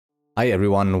Hi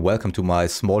everyone, welcome to my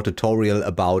small tutorial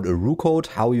about Roo Code,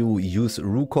 how you use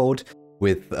Roo Code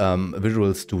with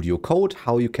Visual Studio Code,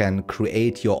 how you can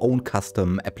create your own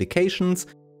custom applications.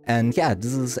 And yeah,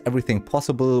 this is everything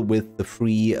possible with the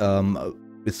free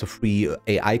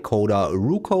AI coder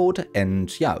Roo Code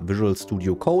and yeah, Visual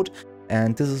Studio Code.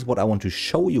 And this is what I want to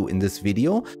show you in this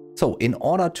video. So in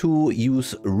order to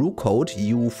use Roo Code,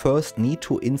 you first need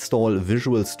to install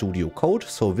Visual Studio Code.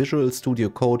 So Visual Studio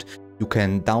Code you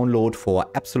can download for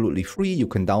absolutely free. You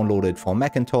can download it for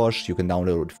Macintosh, you can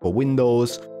download it for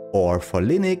Windows or for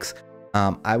Linux.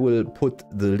 I will put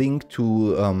the link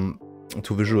to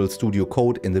Visual Studio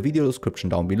Code in the video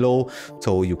description down below.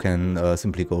 So you can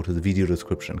simply go to the video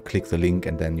description, click the link,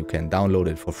 and then you can download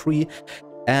it for free.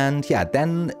 And yeah,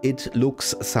 then it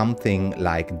looks something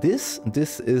like this.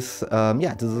 This is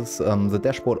the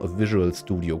dashboard of Visual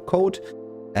Studio Code.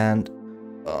 And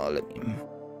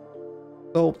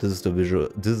so this is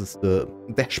the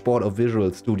dashboard of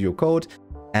Visual Studio Code.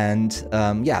 And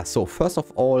yeah, so first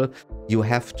of all, you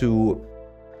have to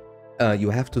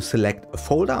select a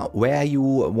folder where you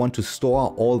want to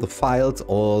store all the files,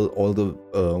 all the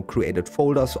created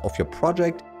folders of your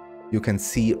project. You can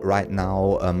see right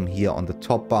now here on the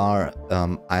top bar,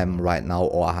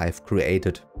 I've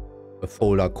created a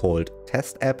folder called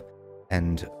test app.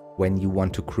 And when you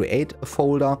want to create a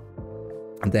folder,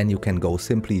 and then you can go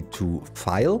simply to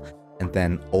file and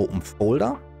then open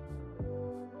folder.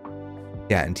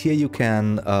 Yeah, and here you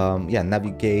can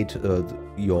navigate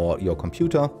your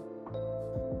computer,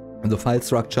 the file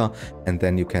structure, and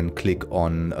then you can click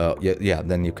on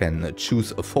then you can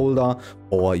choose a folder,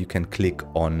 or you can click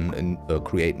on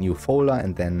create new folder,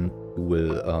 and then you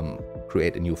will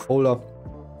create a new folder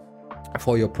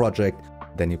for your project.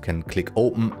 Then you can click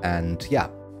open, and yeah,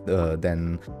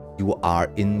 then you are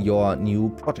in your new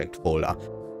project folder.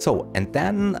 So, and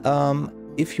then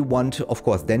if you want, of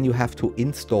course, then you have to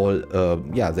install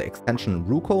the extension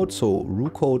Roo Code. So Roo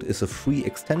Code is a free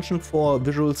extension for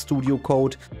Visual Studio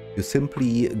Code. You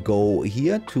simply go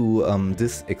here to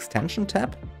this extension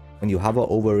tab. When you hover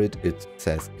over it, it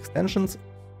says extensions.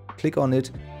 Click on it,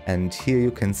 and here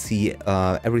you can see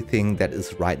everything that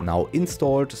is right now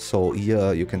installed. So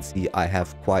here you can see I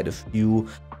have quite a few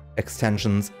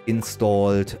extensions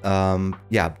installed. And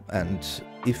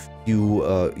if you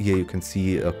here you can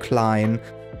see a Klein,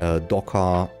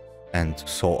 Docker, and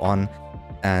so on.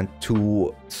 And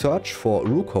to search for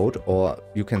Roo Code, or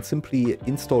you can simply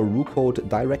install Roo Code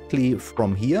directly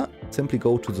from here. Simply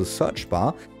go to the search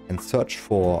bar and search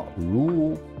for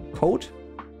Roo Code,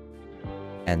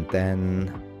 and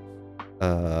then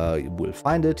you will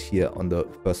find it here on the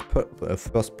first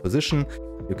position.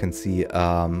 You can see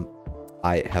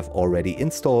I have already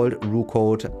installed Roo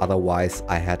Code. Otherwise,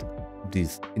 I had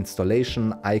this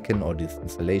installation icon or this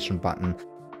installation button.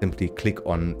 Simply click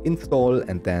on install,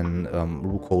 and then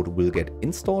Roo Code will get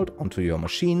installed onto your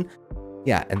machine.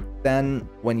 Yeah, and then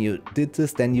when you did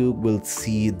this, then you will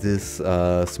see this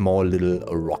small little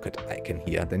rocket icon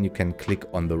here. Then you can click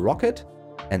on the rocket,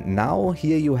 and now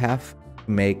here you have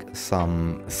to make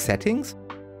some settings.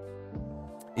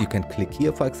 You can click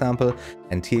here, for example,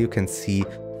 and here you can see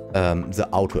the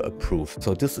auto approve.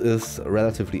 So this is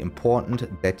relatively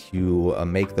important that you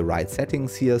make the right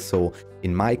settings here. So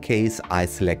in my case, I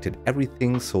selected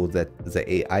everything so that the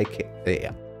AI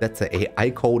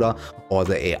coder or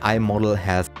the AI model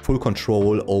has full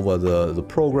control over the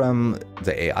program.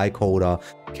 The AI coder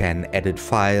can edit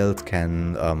files,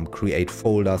 can create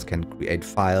folders, can create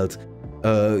files,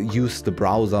 use the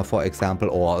browser, for example,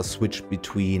 or switch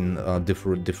between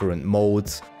different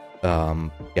modes.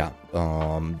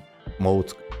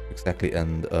 Modes exactly,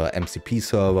 and MCP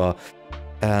server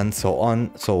and so on.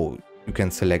 So you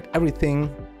can select everything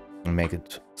and make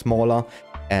it smaller.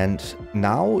 And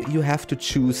now you have to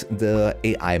choose the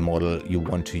AI model you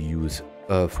want to use.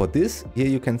 For this, here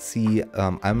you can see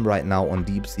I'm right now on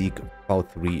DeepSeek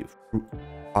V3.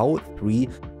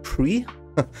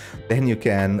 Then you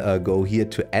can go here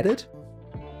to edit.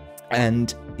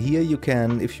 And here you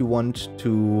can, if you want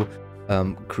to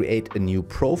create a new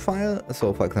profile.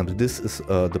 So for example, this is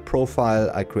the profile.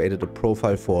 I created a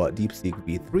profile for DeepSeek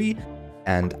V3,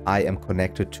 and I am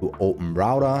connected to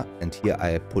OpenRouter, and here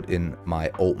I put in my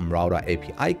OpenRouter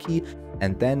API key.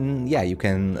 And then yeah, you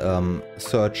can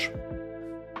search,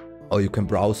 or you can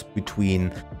browse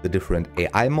between the different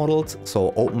AI models.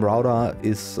 So OpenRouter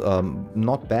is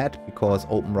not bad, because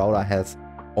OpenRouter has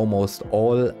almost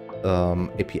all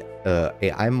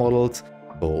AI models.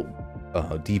 So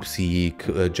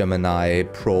DeepSeek, Gemini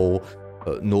Pro,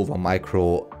 Nova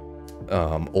Micro,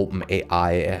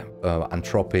 OpenAI,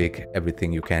 Anthropic,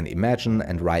 everything you can imagine.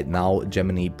 And right now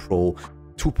Gemini Pro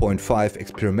 2.5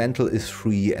 experimental is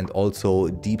free, and also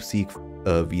DeepSeek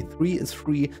v3 is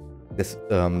free. This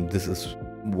is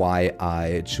why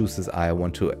I choose this. I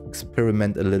want to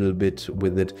experiment a little bit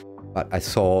with it, but I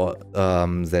saw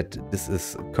that this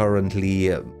is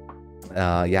currently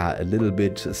yeah, a little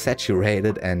bit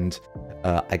saturated, and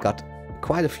I got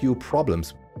quite a few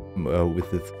problems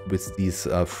with these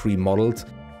free models.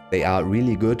 They are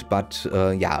really good, but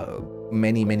yeah,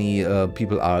 many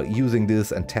people are using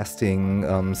this and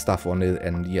testing stuff on it,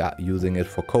 and yeah, using it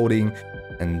for coding.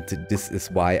 And this is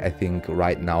why I think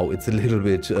right now it's a little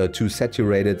bit too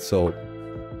saturated. So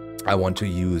I want to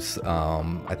use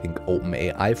I think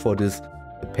OpenAI for this,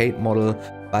 the paid model.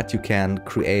 But you can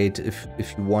create, if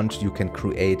you want, you can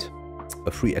create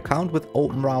a free account with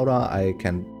OpenRouter. I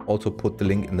can also put the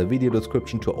link in the video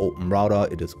description to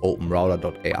OpenRouter. It is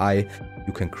openrouter.ai.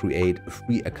 You can create a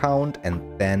free account, and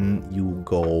then you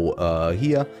go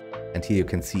here, and here you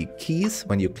can see keys.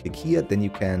 When you click here, then you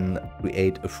can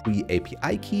create a free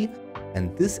API key,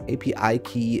 and this API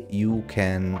key you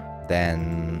can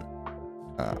then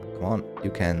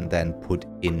you can then put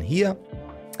in here,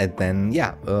 and then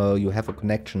yeah, you have a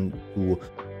connection to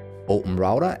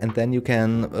OpenRouter, and then you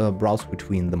can browse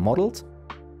between the models.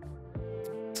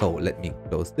 So let me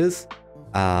close this.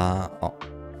 Oh,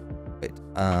 wait,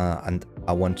 and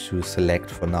I want to select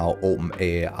for now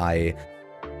OpenAI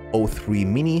O3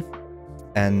 Mini.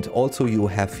 And also you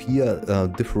have here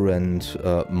different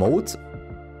modes.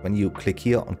 When you click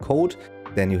here on code,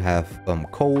 then you have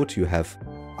code, you have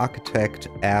architect,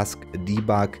 ask,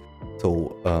 debug.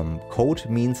 So code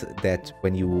means that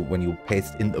when you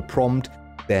paste in a prompt,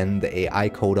 then the AI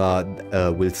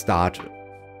coder will start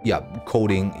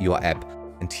coding your app.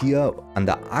 And here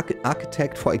under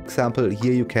architect, for example,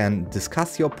 here you can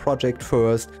discuss your project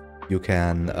first. You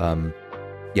can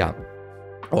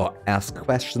or ask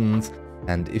questions.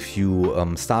 And if you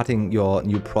starting your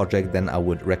new project, then I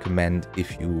would recommend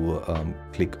if you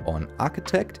click on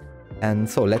architect. And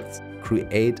so let's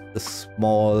create a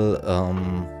small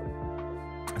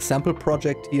sample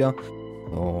project here.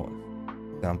 So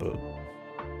example,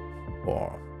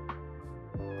 or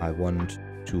I want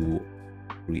to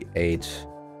create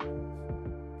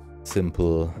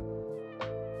simple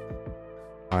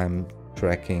time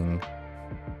tracking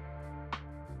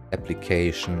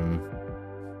application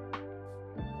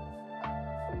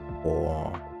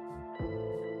for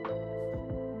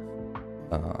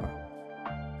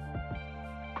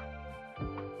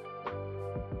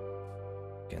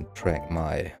can track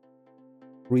my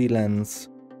freelance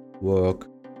work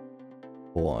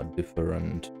for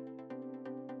different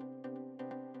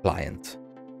clients.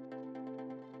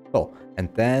 Oh, and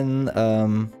then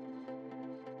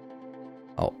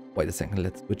oh, wait a second,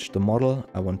 let's switch the model.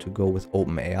 I want to go with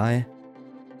OpenAI.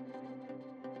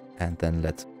 And then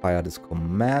let's fire this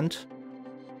command.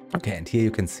 Okay, and here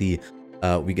you can see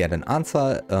we get an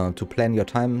answer. To plan your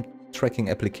time tracking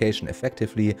application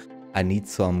effectively, I need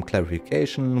some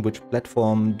clarification. Which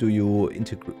platform do you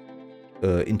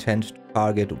intend to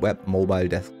target? Web, mobile,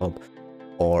 desktop,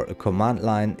 or a command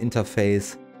line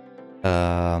interface?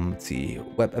 Let's see,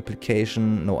 web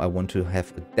application. No, I want to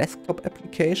have a desktop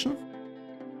application.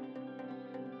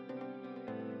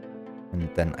 And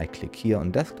then I click here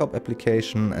on desktop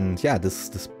application, and yeah,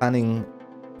 this planning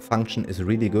function is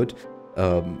really good.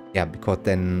 Yeah, because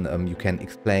then you can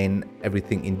explain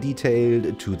everything in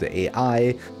detail to the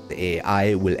AI. The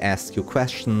AI will ask you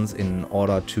questions in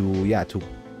order to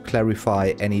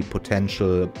clarify any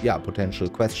potential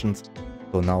questions.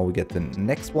 So now we get the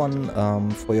next one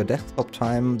for your desktop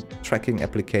time tracking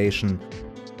application.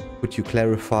 Could you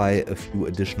clarify a few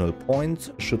additional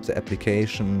points? Should the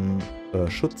application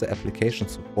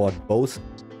support both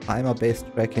timer-based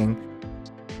tracking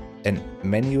and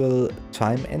manual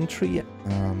time entry?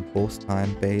 Both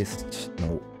time-based,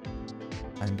 no.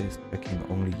 Time-based tracking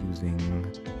only using.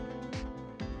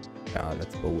 Yeah,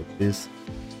 let's go with this.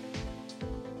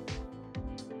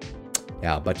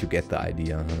 Yeah, but you get the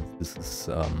idea. This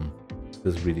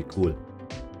is really cool.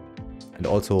 And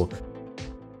also,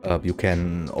 you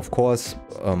can, of course,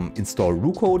 install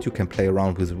Roo Code. You can play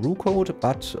around with Roo Code,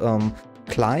 but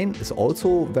Klein is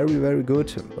also very, very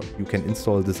good. You can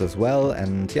install this as well,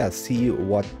 and yeah, see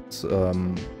what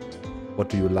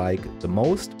do you like the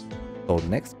most. So the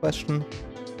next question: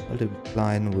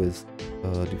 Klein with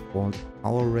default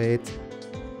power rate.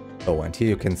 Oh, and here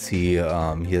you can see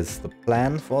here's the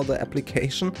plan for the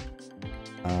application,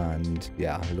 and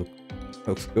yeah,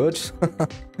 looks good.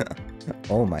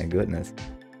 Oh my goodness.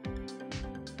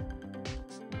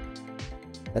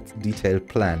 That's a detailed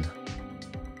plan.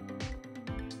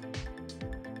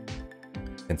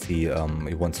 can see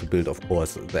he wants to build, of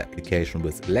course, the application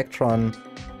with Electron,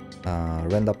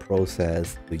 render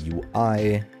process, the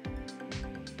UI.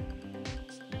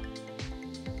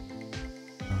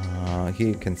 Here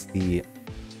you can see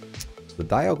the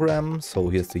diagram. So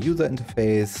here's the user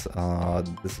interface.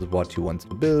 This is what you want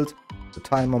to build. The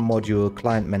timer module,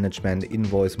 client management,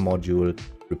 invoice module,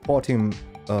 reporting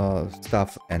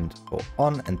stuff, and so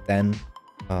on. And then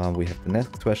we have the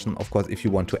next question. Of course, if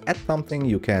you want to add something,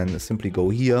 you can simply go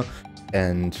here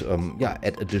and yeah,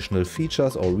 add additional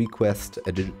features or request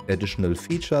additional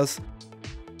features.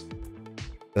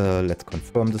 Let's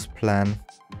confirm this plan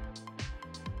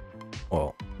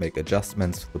or make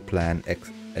adjustments to the plan,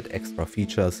 add extra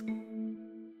features.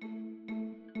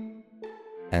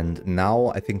 And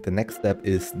now I think the next step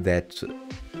is that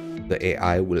the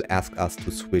AI will ask us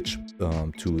to switch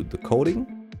to the coding.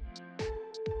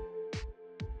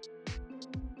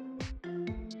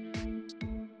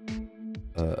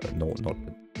 No, not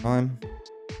the time.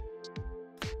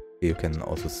 You can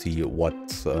also see what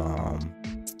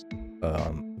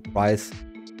price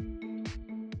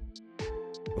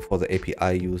for the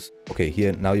API use. Okay,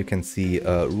 here now you can see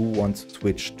Roo wants to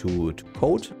switch to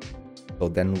code. So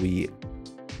then we,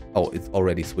 oh, it's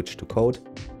already switched to code.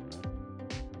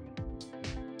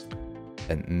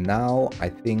 And now I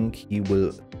think he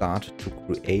will start to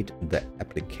create the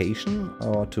application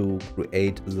or to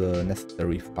create the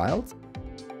necessary files.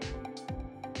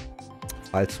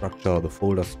 File structure, the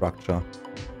folder structure,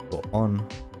 so on.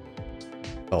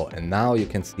 Oh, and now you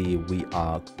can see we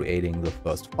are creating the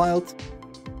first files.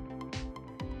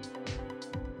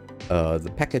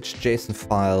 The package JSON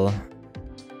file.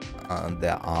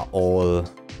 There are all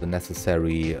the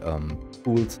necessary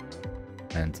tools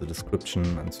and the description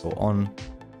and so on.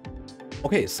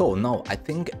 Okay, so now I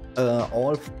think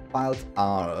all files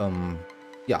are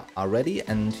are ready,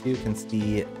 and here you can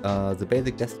see the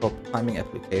basic desktop timing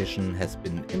application has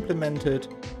been implemented.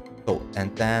 So,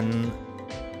 and then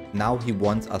now he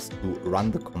wants us to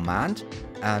run the command,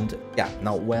 and yeah,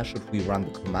 now where should we run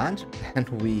the command? And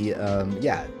we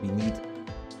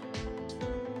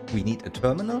need a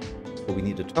terminal. So we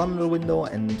need a terminal window,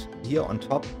 and here on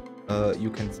top you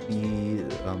can see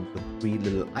the three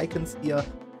little icons here.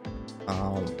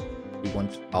 We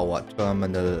want our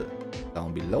terminal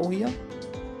down below here.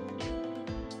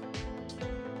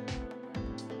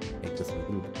 Make this a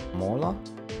little bit smaller.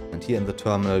 And here in the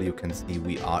terminal you can see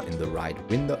we are in the right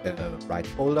window, right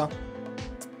folder.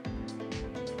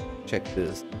 Check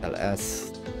this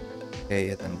ls.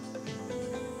 Okay, then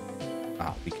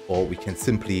we can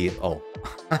simply, oh,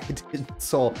 I didn't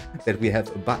saw that we have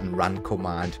a button run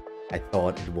command. I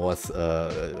thought it was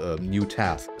a new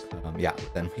task. Yeah,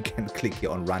 then we can click here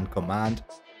on run command.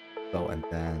 So, and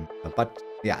then, but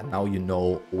yeah, now you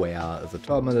know where the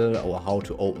terminal or how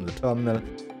to open the terminal.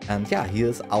 And yeah,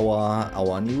 here's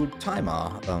our new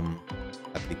timer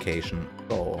application.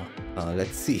 So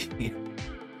let's see.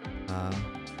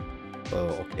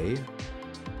 Okay,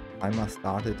 timer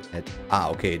started at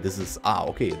okay. This is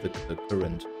okay. The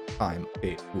current time.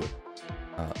 Okay, good.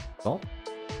 Stop.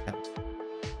 Yeah.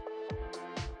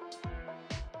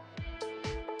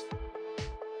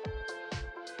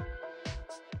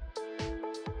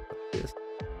 This.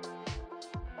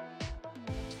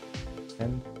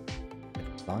 10.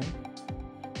 Line.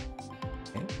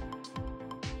 Okay.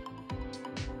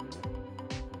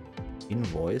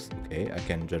 Invoice. Okay, I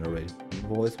can generate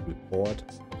invoice report.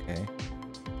 Okay.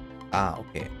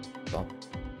 Okay. So.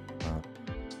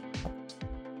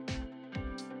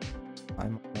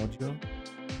 Time module.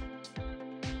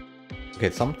 Okay,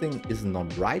 something is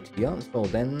not right here. So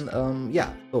then,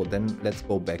 yeah. So then let's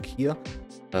go back here.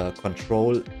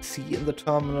 Control C in the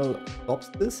terminal stops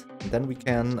this, and then we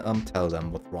can tell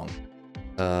them what's wrong.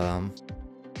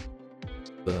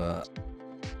 The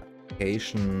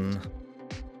application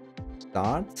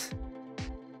starts.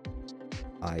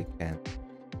 I can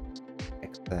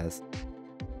access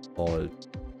all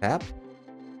tabs,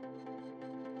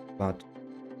 but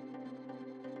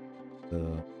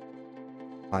the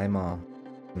timer,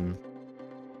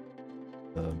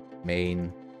 the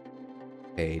main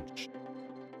page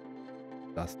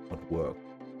does not work.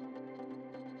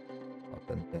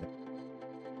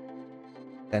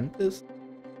 Send this,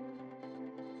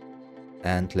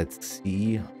 and let's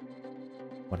see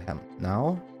what happened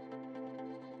now.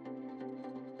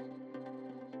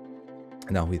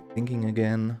 Now we're thinking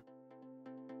again.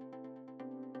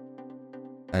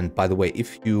 And by the way,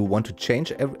 if you want to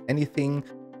change anything,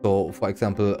 so for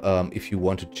example, if you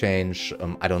want to change,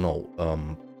 I don't know,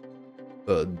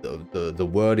 the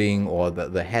wording or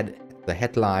the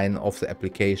headline of the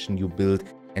application you build,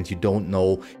 and you don't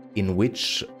know in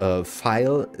which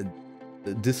file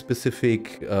this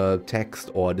specific text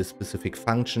or this specific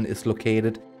function is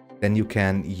located, then you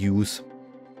can use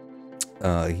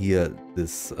here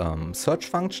this search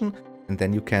function, and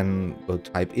then you can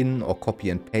type in or copy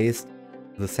and paste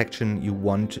the section you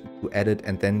want to edit,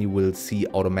 and then you will see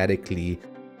automatically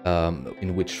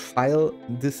in which file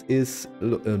this is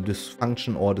this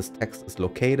function or this text is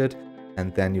located,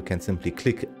 and then you can simply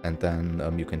click, and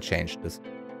then you can change this.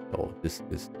 So this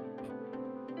is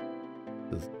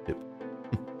the tip.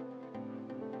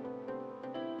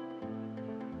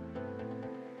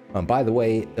 By the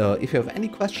way, if you have any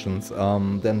questions,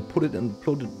 then put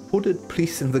it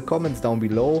please in the comments down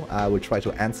below. I will try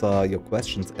to answer your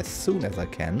questions as soon as I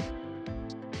can.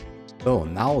 So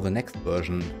now the next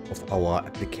version of our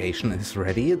application is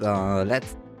ready.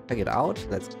 Let's check it out.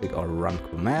 Let's click on Run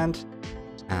command,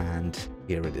 and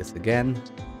here it is again.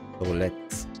 So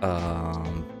let's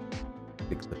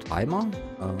click the timer.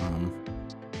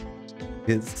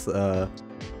 This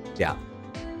yeah,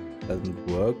 doesn't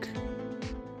work.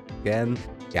 Again,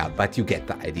 yeah, but you get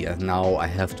the idea. Now I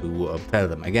have to tell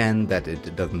them again that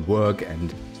it doesn't work,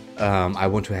 and I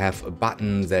want to have a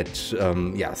button that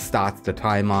yeah, starts the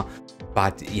timer.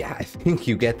 But yeah, I think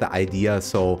you get the idea.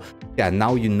 So yeah,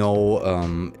 now you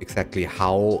know exactly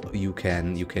how you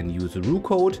can use Roo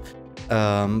Code.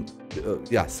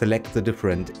 Yeah, select the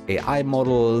different AI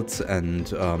models, and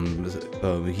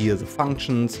here the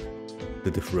functions,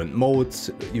 the different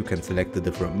modes. You can select the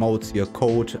different modes here: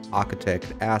 code,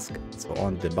 architect, ask, and so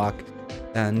on, debug.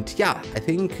 And yeah, I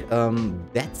think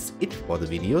that's it for the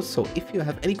video. So if you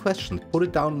have any questions, put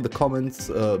it down in the comments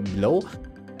below.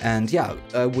 And yeah,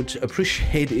 I would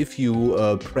appreciate if you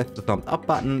press the thumbs up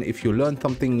button if you learned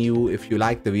something new. If you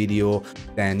like the video,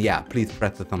 then yeah, please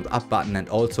press the thumbs up button, and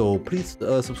also please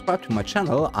subscribe to my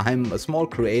channel. I'm a small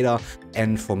creator,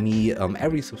 and for me,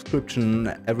 every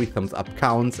subscription, every thumbs up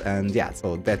counts. And yeah,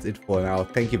 so that's it for now.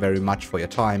 Thank you very much for your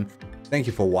time. Thank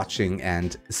you for watching,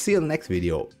 and see you in the next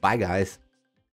video. Bye guys.